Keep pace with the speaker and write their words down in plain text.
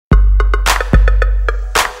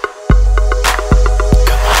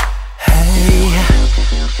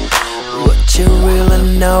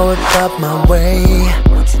know about my way?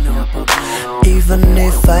 Even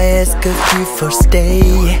if I ask of you for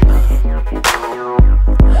stay,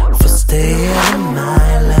 for staying in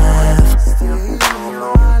my life.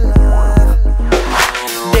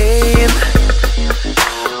 Damn,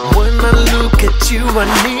 when I look at you I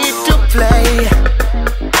need to play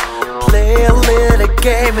a little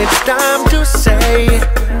game, it's time to say,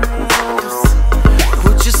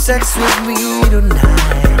 would you sex with me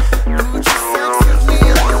tonight? Would you sex with me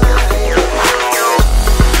tonight?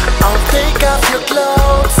 I'll take off your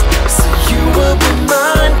clothes, so you will be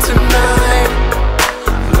mine tonight.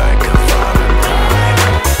 Like a Valentine.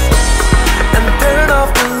 And turn off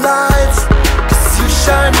the lights, 'cause you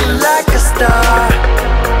shine me like a star.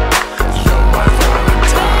 You're my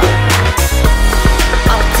Valentine.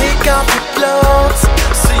 I'll take off your clothes,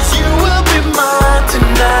 so you will be mine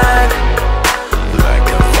tonight. Like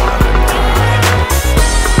a Valentine.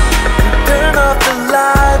 And turn off the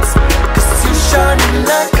lights, 'cause you shine me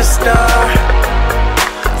like a star.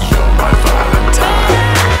 You're my Valentine.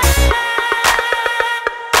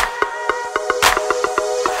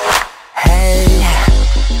 Hey,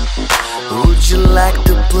 would you like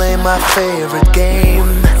to play my favorite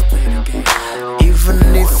game? Even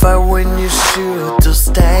if I win, you should to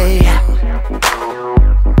stay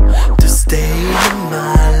in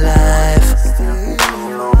my life.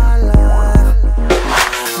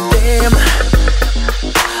 Damn,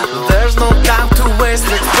 there's no time to waste,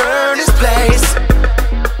 let's burn this place.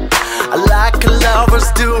 Like lovers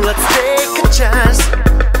do, let's take a chance.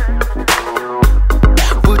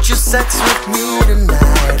 Would you sex with me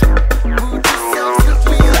tonight? Would you sex with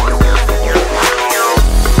me tonight?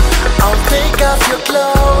 I'll take off your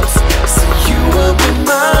clothes, so you will be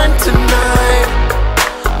mine tonight.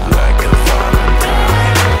 Like a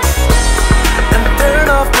Valentine. And turn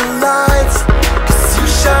off the lights, 'cause you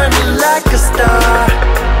shine me like a star.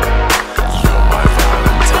 You're my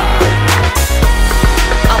Valentine.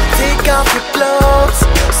 I'll take off your clothes,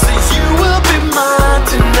 so you will be mine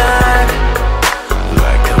tonight.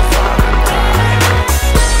 Like a Valentine.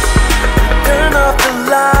 And turn off the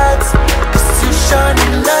lights, 'cause you shine me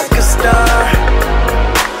like a star.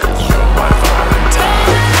 You're my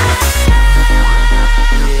Valentine.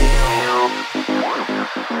 Yeah,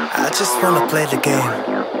 I just wanna play the game.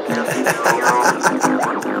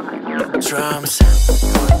 Drums.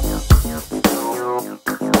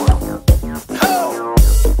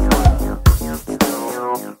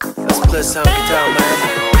 Let's play some guitar, man.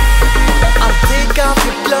 I'll take off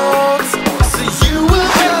your clothes, so you will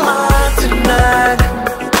be mine tonight.